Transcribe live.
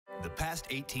The past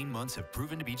 18 months have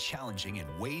proven to be challenging in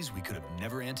ways we could have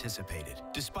never anticipated.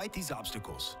 Despite these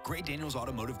obstacles, Gray-Daniels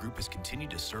Automotive Group has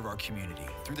continued to serve our community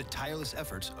through the tireless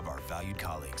efforts of our valued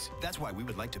colleagues. That's why we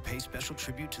would like to pay special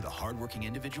tribute to the hardworking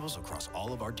individuals across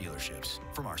all of our dealerships.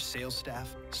 From our sales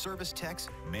staff, service techs,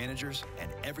 managers, and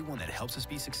everyone that helps us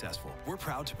be successful, we're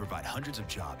proud to provide hundreds of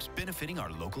jobs benefiting our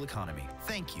local economy.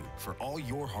 Thank you for all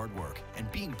your hard work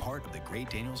and being part of the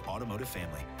Gray-Daniels Automotive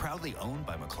family, proudly owned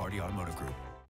by McClarty Automotive Group.